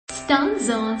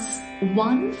Stanzas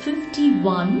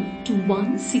 151 to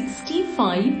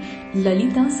 165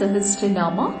 Lalita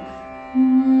Sahasranama.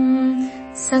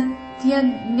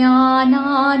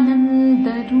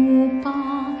 Satyajnananandarupa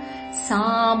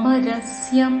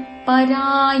samarasya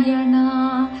parayana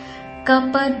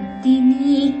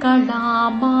kapaddini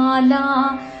kalamala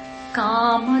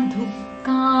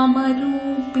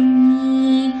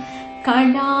kamadhukkamarupini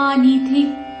kalanidhi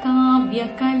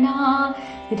kavyakala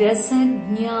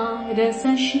रसज्ञा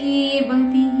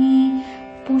रसशेवतिः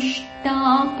Pushta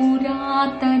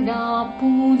पुरातना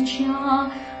पूज्या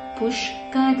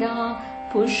पुष्करा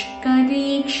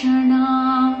पुष्करेक्षणा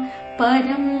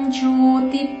परं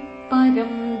ज्योति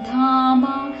परं धाम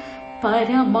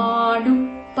परमाणु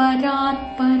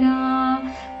परात्परा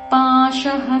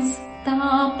पाशहस्ता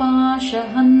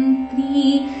पाशहन्त्री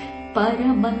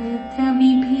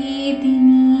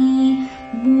परमन्त्रविभेदिनी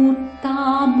मूर्ता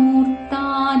मूर्ता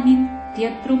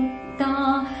नित्यतृप्ता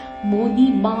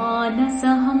मुनिमानसहंसिका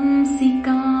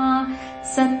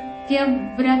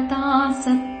सत्यव्रता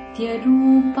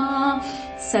सत्यरूपा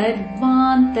सर्वान्तर्यामिनी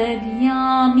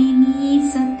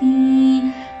सती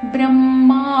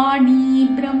ब्रह्माणी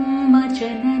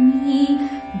ब्रह्मजननी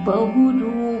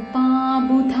बहुरूपा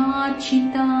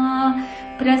बुधार्चिता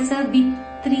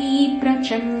प्रसवित्री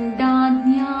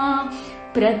प्रचण्डाज्ञा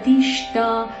प्रतिष्ठा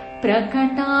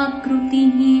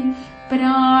प्रकटाकृतिः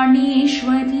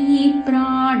प्राणेश्वरी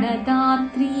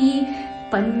प्राणदात्री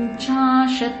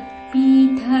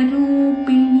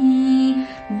पञ्चाशत्पीठरूपिणी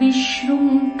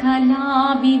विशृङ्खला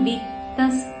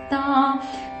विविक्तस्ता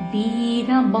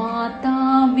वीरमाता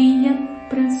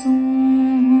वियत्प्रसू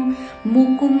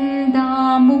मुकुन्दा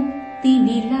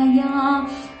मुक्तिनिलया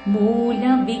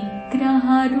मूलविग्रहरूपिणी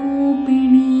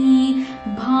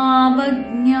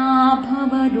भावज्ञा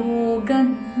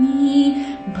भवरोगग्नी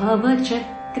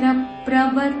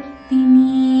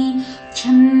भवचक्रप्रवर्तिनी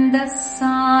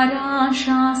छन्दस्सारा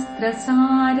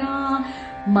शास्त्रसारा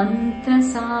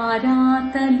मन्त्रसारा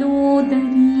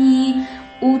तलोदरी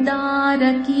उदारकीर्तिरुद्धाम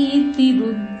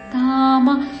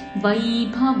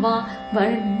वैभवा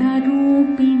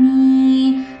वर्णरूपिणी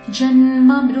जन्म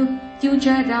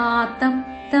मृत्युजरा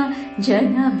तप्त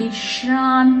जनविश्रान्तिदायिनी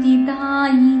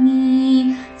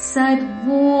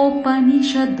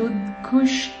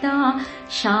सर्वोपनिषदुद्घुष्टा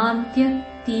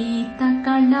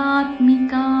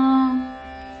शान्त्यतीतकलात्मिका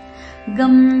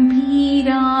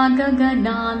गम्भीरा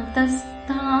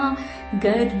गगनान्तस्था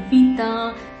गर्विता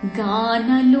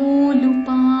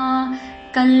गानलोलुपा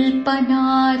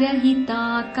कल्पनारहिता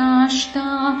काष्ठा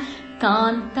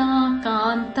कान्ता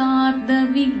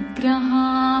कान्तार्धविग्रहा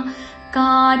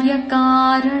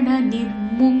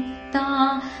कार्यकारणनिर्मुक्ता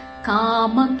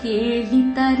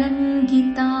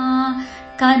कामकेलितरङ्गिता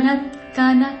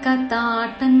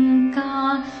कनत्कनकताटङ्का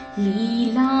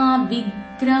लीला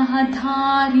विग्रहधारिणी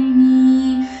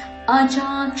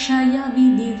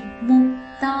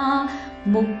अजाक्षयविनिर्मुक्ता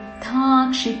मुग्धा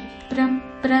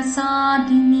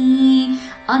क्षिप्रप्रसादिनी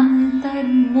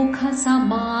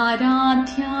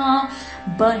अन्तर्मुखसमाराध्या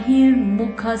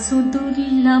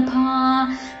बहिर्मुखसुदुर्लभा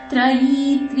त्रयी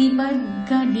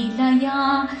त्रिवर्गनिलया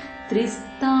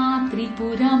त्रिस्ता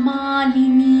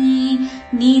त्रिपुरमालिनी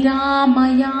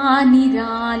निरामया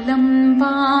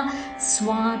निरालम्बा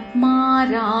स्वात्मा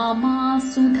रामा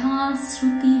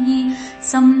सुधाश्रुतिः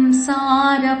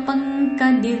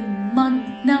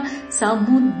संसारपङ्कनिर्मग्न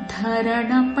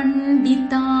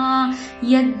समुद्धरणपण्डिता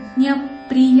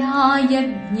यज्ञप्रिया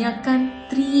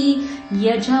यज्ञकर्त्री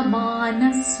यजमानस्वरूपिणी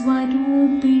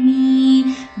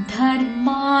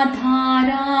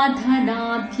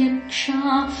धर्माधाराधनाध्यक्षा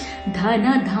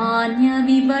धनधान्यविवर्धिनी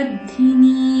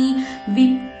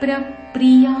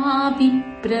विप्रप्रिया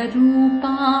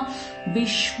विप्ररूपा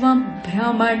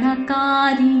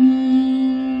विश्वभ्रमणकारिणी